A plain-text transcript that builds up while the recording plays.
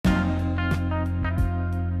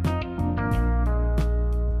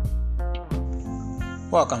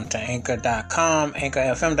Welcome to Anchor.com,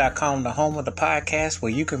 AnchorFM.com, the home of the podcast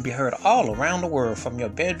where you can be heard all around the world from your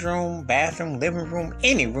bedroom, bathroom, living room,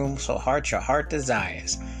 any room so hard your heart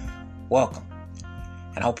desires. Welcome,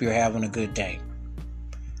 and I hope you're having a good day.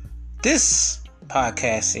 This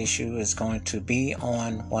podcast issue is going to be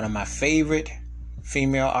on one of my favorite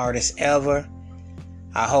female artists ever.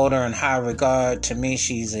 I hold her in high regard. To me,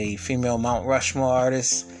 she's a female Mount Rushmore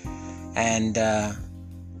artist, and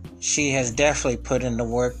she has definitely put in the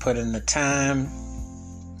work, put in the time.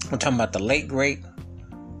 I'm talking about the late, great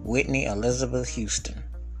Whitney Elizabeth Houston.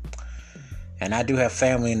 And I do have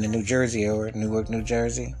family in the New Jersey area, Newark, New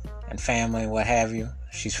Jersey, and family, what have you.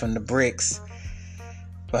 She's from the bricks.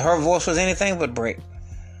 But her voice was anything but brick.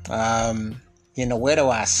 Where do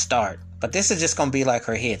I start? But this is just going to be like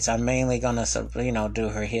her hits. I'm mainly going to, do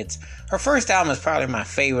her hits. Her first album is probably my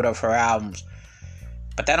favorite of her albums.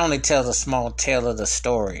 But that only tells a small tale of the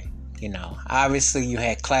story. Obviously you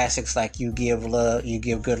had classics like You Give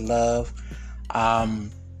Good Love.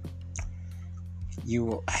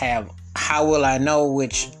 You have How Will I Know,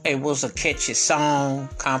 which it was a catchy song,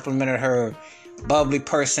 complimented her bubbly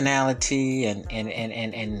personality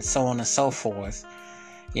and so on and so forth.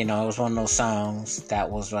 It was one of those songs that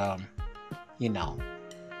was,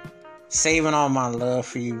 Saving All My Love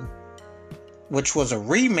for You, which was a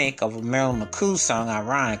remake of a Marilyn McCoo song,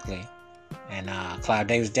 ironically. And Clive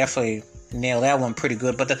Davis definitely nailed that one pretty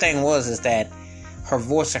good. But the thing is that her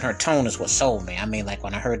voice and her tone is what sold me. I mean, like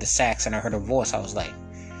when I heard the sax and I heard her voice, I was like,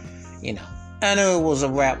 I knew it was a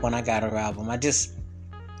rap when I got her album.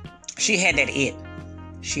 She had that it.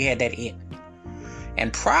 She had that it.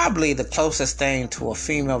 And probably the closest thing to a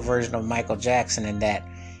female version of Michael Jackson in that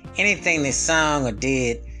anything they sung or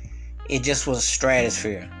did, it just was a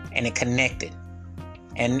stratosphere and it connected.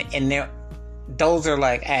 And those are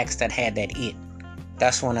like acts that had that it.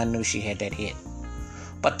 That's when I knew she had that it.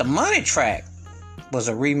 But the Money track was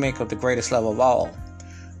a remake of The Greatest Love of All,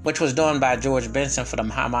 which was done by George Benson for the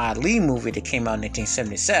Muhammad Ali movie that came out in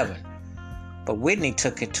 1977. But Whitney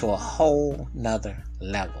took it to a whole nother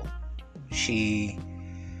level. She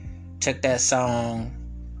took that song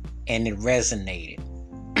and it resonated.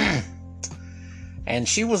 And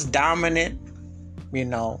she was dominant,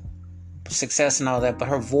 success and all that, but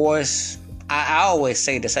her voice, I always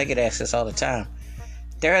say this, I get asked this all the time.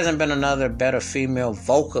 There hasn't been another better female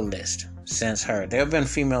vocalist since her. There have been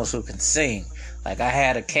females who can sing. Like I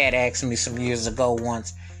had a cat ask me some years ago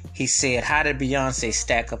once. He said, how did Beyonce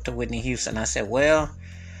stack up to Whitney Houston? I said,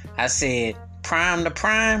 prime to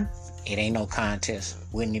prime, it ain't no contest.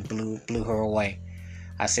 Whitney blew her away.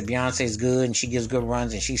 I said, Beyonce's good and she gives good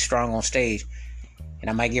runs and she's strong on stage. And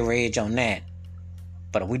I might give her edge on that.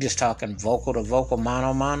 But if we just talking vocal to vocal,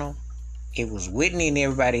 mono, it was Whitney and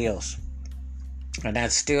everybody else. And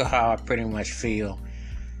that's still how I pretty much feel.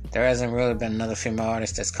 There hasn't really been another female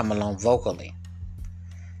artist that's come along vocally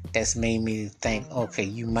that's made me think, okay,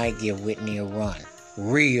 you might give Whitney a run.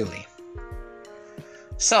 Really.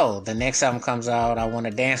 So, the next album comes out, I Want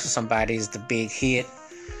to Dance with Somebody is the big hit.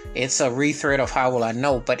 It's a rethread of How Will I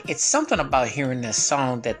Know, but it's something about hearing this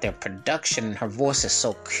song that their production and her voice is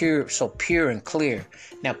so pure and clear.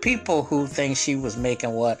 Now, people who think she was making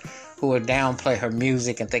who would downplay her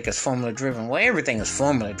music and think it's formula driven. Well, everything is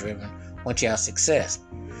formula driven once you have success.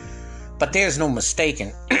 But there's no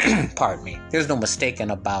mistaking, there's no mistaking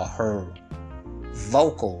about her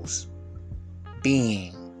vocals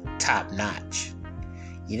being top notch.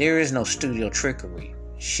 There is no studio trickery.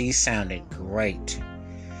 She sounded great.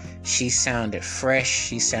 She sounded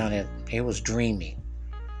fresh. It was dreamy.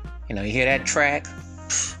 You hear that track?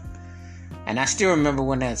 And I still remember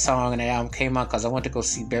when that song and that album came out because I went to go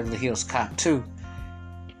see Beverly Hills Cop 2.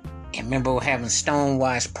 And remember having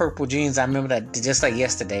stonewashed purple jeans. I remember that just like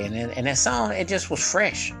yesterday. And that song, it just was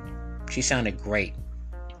fresh. She sounded great.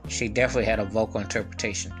 She definitely had a vocal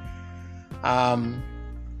interpretation.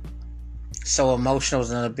 So Emotional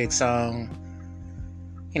was another big song.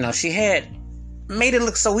 She had made it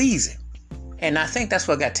look so easy. And I think that's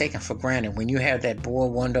what got taken for granted. When you have that boy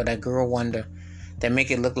wonder, that girl wonder, they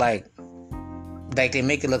make it look like they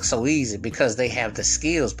make it look so easy because they have the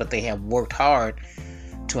skills, but they have worked hard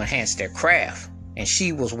to enhance their craft. And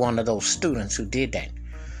she was one of those students who did that.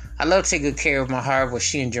 I love Take Good Care of My Heart, where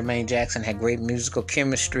she and Jermaine Jackson had great musical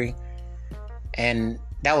chemistry. And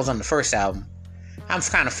that was on the first album. I'm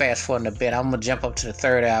kind of fast forwarding a bit. I'm going to jump up to the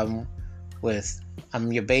third album with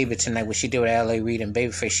I'm Your Baby Tonight, which she did with L.A. Reid and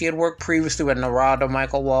Babyface. She had worked previously with Narada,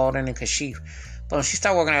 Michael Walden, and Kashif. But when she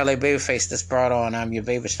started working at L.A. Babyface, this brought on I'm Your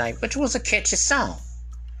Baby Tonight, which was a catchy song.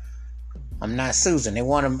 I'm Not Susan.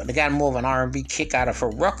 They got more of an R&B kick out of her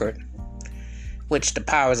record. which the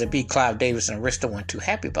powers that be, Clive Davis and Arista, weren't too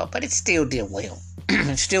happy about, but it still did well.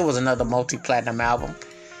 It still was another multi-platinum album.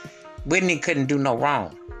 Whitney couldn't do no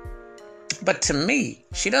wrong. But to me,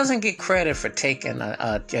 she doesn't get credit for taking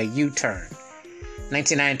a U-turn.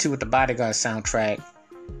 1992 with the Bodyguard soundtrack,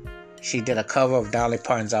 she did a cover of Dolly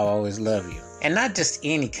Parton's I'll Always Love You. And not just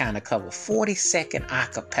any kind of cover, 40-second a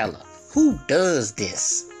cappella. Who does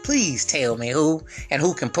this? Please tell me who, and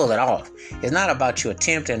who can pull it off. It's not about you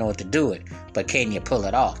attempting or to do it, but can you pull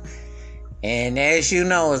it off? And as you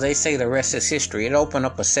know, as they say, the rest is history. It opened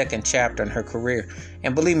up a second chapter in her career.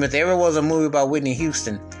 And believe me, if there ever was a movie about Whitney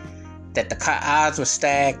Houston, that the odds were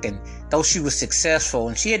stacked, and though she was successful,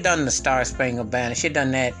 and she had done the Star Spangled Banner, she had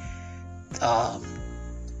done that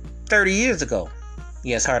 30 years ago.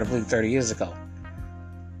 Yeah, it's hard to believe 30 years ago.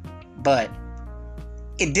 But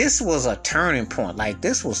this was a turning point. Like,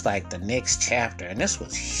 this was like the next chapter, and this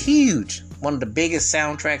was huge. One of the biggest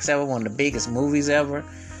soundtracks ever, one of the biggest movies ever.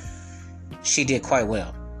 She did quite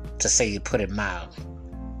well, to say you put it mildly.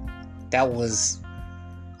 That was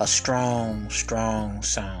a strong, strong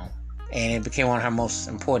song. And it became one of her most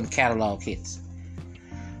important catalog hits.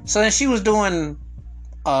 So then she was doing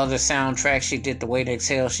other soundtracks. She did The Way to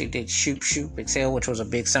Exhale. She did Shoop Shoop Exhale, which was a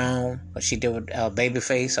big song. But she did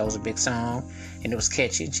Babyface. That was a big song. And it was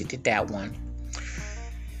catchy. And she did that one.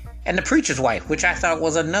 And The Preacher's Wife, which I thought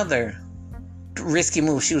was another risky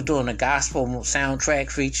move. She was doing a gospel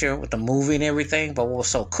soundtrack feature with the movie and everything. But what was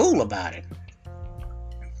so cool about it,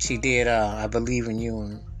 she did I Believe in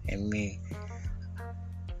You and Me.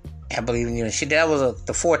 I Believe in You. And that was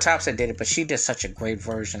the Four Tops that did it, but she did such a great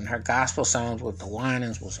version. Her gospel songs with the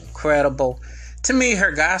Winans was incredible. To me,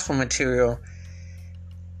 her gospel material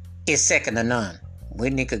is second to none.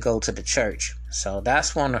 Whitney could go to the church. So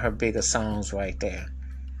that's one of her biggest songs right there.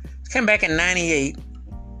 Came back in 98.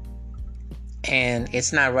 And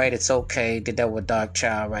It's Not Right, It's Okay. Did that with Dark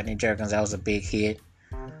Child, Rodney Jerkins. That was a big hit.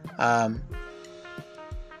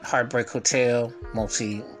 Heartbreak Hotel,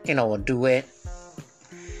 a duet.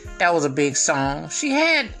 That was a big song. She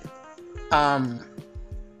had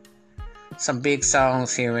some big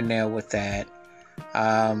songs here and there with that.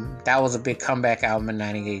 That was a big comeback album in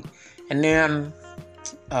 98. And then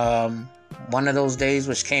One of Those Days,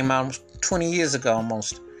 which came out 20 years ago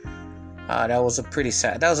almost. That was a pretty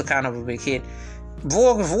sad. That was a kind of a big hit.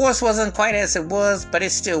 Voice wasn't quite as it was, but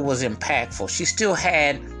it still was impactful. She still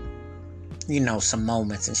had, some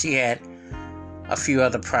moments, and she had a few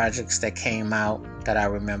other projects that came out that I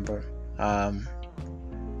remember.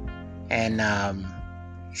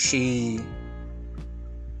 She,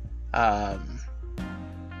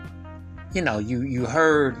 you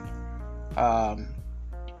heard how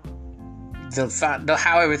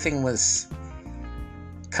everything was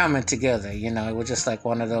coming together. It was just like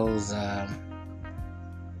one of those.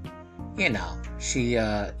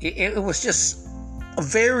 It was just a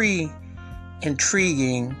very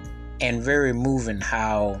intriguing and very moving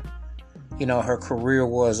how, her career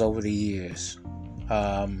was over the years.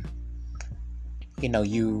 You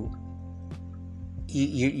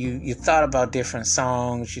thought about different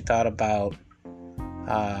songs. You thought about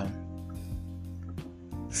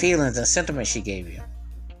feelings and sentiments she gave you,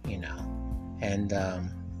 and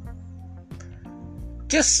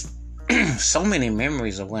just so many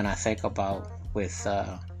memories of when I think about with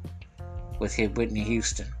Whitney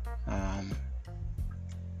Houston.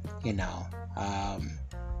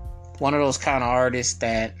 One of those kind of artists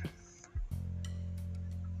that,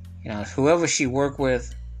 whoever she worked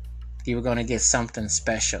with, you were going to get something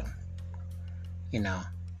special, and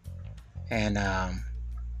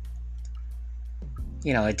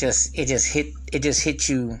it just hit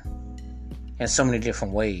you in so many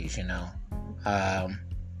different ways,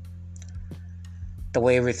 the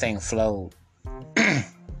way everything flowed.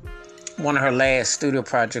 One of her last studio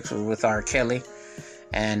projects was with R. Kelly,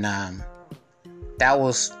 and that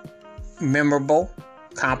was memorable,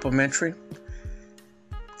 complimentary,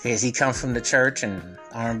 because he comes from the church and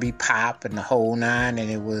R&B pop and the whole nine,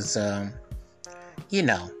 and it was, and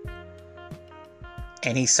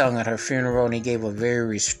he sung at her funeral, and he gave a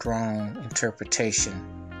very strong interpretation,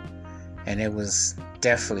 and it was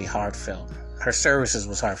definitely heartfelt. Her services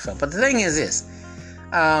was heartfelt. But the thing is this,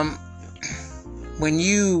 when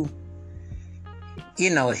you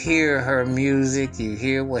hear her music, you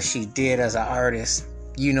hear what she did as an artist,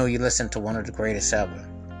 you listen to one of the greatest ever.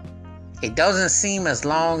 It doesn't seem as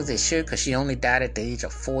long as it should, because she only died at the age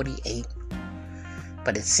of 48.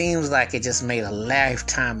 But it seems like it just made a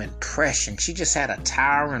lifetime impression. She just had a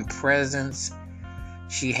towering presence.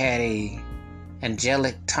 She had a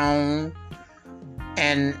angelic tone.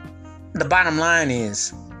 And the bottom line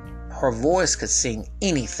is, her voice could sing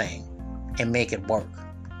anything. and make it work.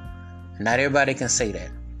 Not everybody can say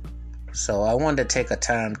that. So I wanted to take a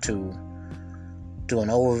time to do an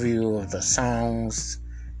overview of the songs,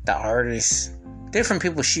 the artists, different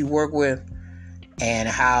people she worked with, and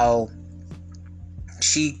how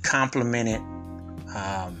she complemented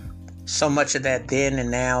so much of that then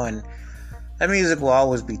and now. And that music will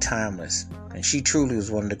always be timeless. And she truly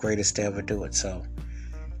was one of the greatest to ever do it. So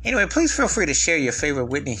anyway, please feel free to share your favorite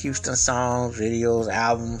Whitney Houston songs, videos,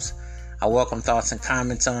 albums. I welcome thoughts and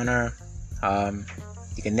comments on her.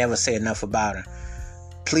 You can never say enough about her.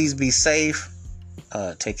 Please be safe.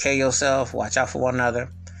 Take care of yourself. Watch out for one another.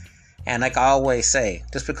 And like I always say,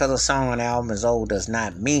 just because a song or an album is old does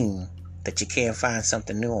not mean that you can't find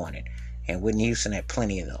something new on it. And Whitney Houston had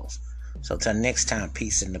plenty of those. So till next time,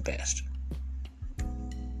 peace and the best.